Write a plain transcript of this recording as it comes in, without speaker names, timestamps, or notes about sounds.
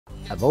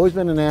I've always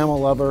been an animal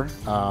lover.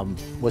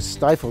 Was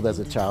stifled as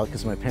a child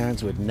because my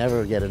parents would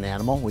never get an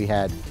animal. We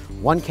had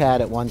one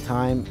cat at one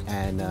time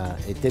and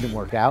it didn't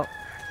work out.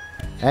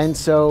 And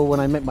so when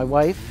I met my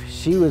wife,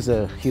 she was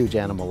a huge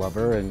animal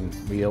lover and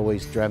we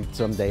always dreamt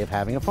someday of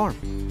having a farm.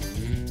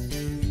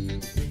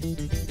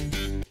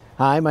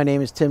 Hi, my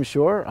name is Tim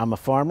Shore. I'm a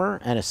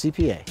farmer and a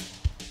CPA.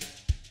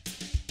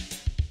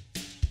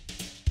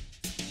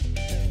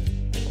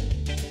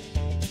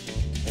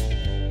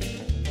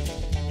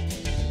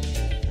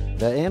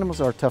 The animals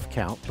are a tough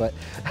count, but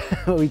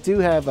we do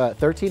have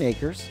 13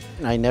 acres.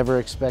 I never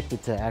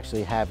expected to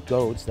actually have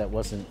goats. That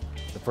wasn't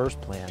the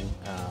first plan,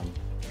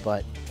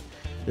 but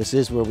this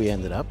is where we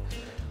ended up.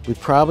 We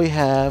probably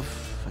have,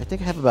 I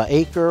think I have about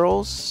 8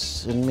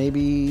 girls and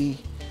maybe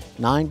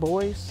 9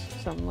 boys,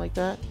 something like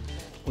that.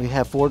 We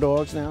have 4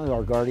 dogs now.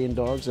 Our guardian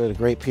dogs are the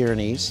Great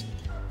Pyrenees.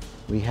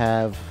 We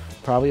have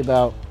probably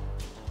about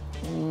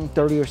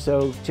 30 or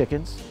so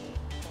chickens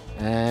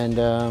and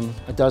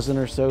a dozen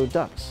or so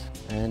ducks.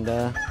 And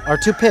our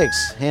 2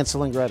 pigs,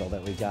 Hansel and Gretel,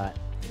 that we got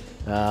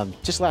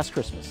just last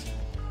Christmas.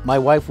 My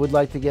wife would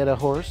like to get a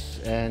horse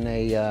and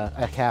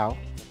a cow.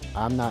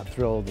 I'm not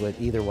thrilled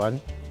with either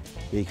one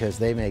because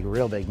they make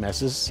real big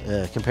messes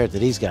compared to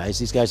these guys.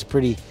 These guys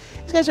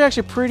are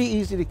actually pretty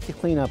easy to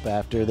clean up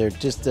after. They're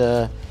just,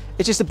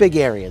 it's just a big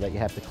area that you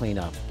have to clean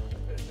up.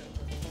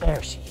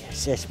 There she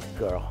is, that's my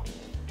girl.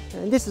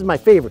 And this is my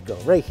favorite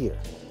girl right here,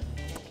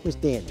 Miss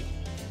Dandy.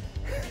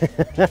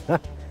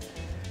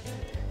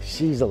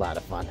 She's a lot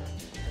of fun.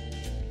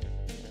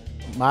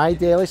 My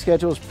daily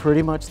schedule is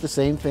pretty much the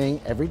same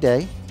thing every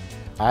day.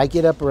 I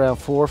get up around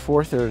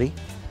 4:30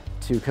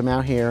 to come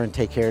out here and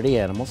take care of the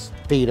animals,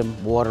 feed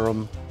them, water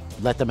them,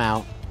 let them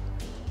out.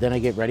 Then I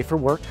get ready for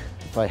work.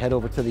 If I head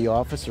over to the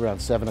office around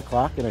 7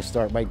 o'clock and I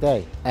start my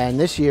day. And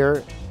this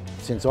year,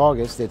 since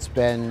August, it's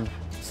been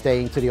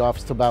staying to the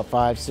office till about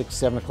 5, 6,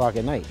 7 o'clock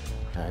at night.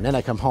 And then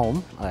I come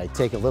home, I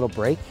take a little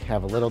break,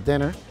 have a little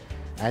dinner,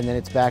 and then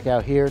it's back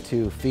out here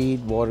to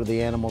feed, water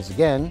the animals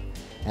again,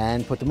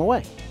 and put them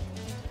away.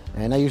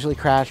 And I usually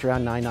crash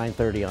around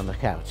 9:30 on the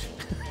couch,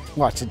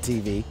 watching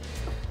TV.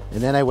 And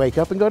then I wake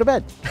up and go to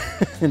bed,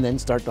 and then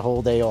start the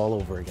whole day all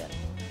over again.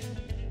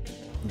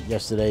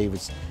 Yesterday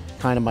was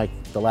kind of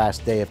the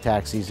last day of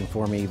tax season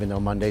for me, even though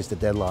Monday's the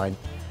deadline.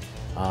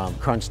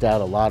 Crunched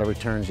out a lot of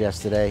returns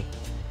yesterday,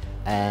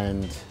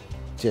 and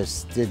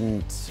just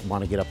didn't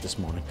want to get up this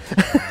morning,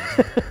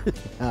 to be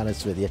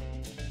honest with you.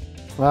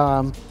 Well,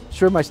 I'm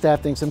sure my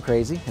staff thinks I'm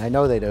crazy. I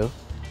know they do,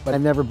 but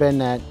I've never been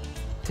that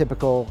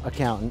typical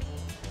accountant.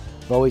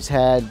 I've always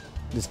had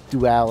this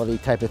duality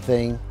type of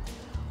thing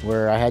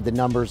where I had the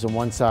numbers on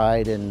one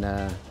side and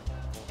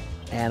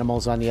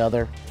animals on the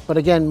other. But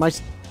again, my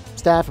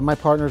staff and my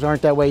partners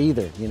aren't that way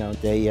either. You know,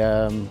 they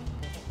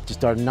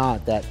just are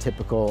not that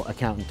typical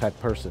accountant type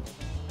person.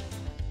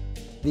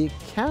 The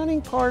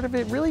accounting part of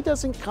it really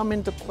doesn't come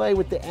into play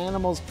with the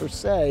animals per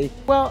se.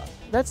 Well,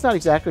 that's not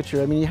exactly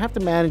true. I mean, you have to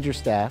manage your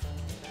staff.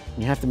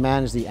 You have to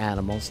manage the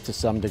animals to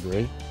some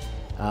degree.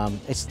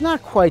 It's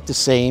not quite the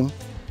same.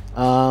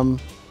 I'm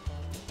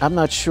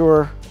not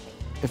sure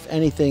if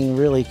anything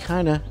really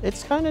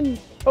it's kind of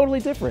totally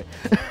different.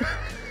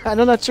 I'm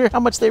not sure how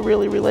much they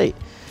really relate.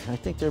 I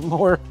think they're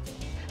more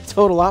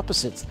total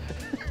opposites.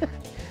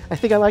 I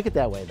think I like it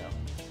that way though.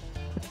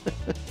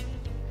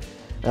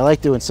 I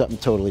like doing something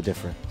totally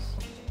different.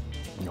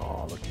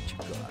 Oh, look at you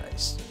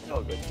guys.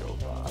 Oh, good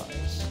job.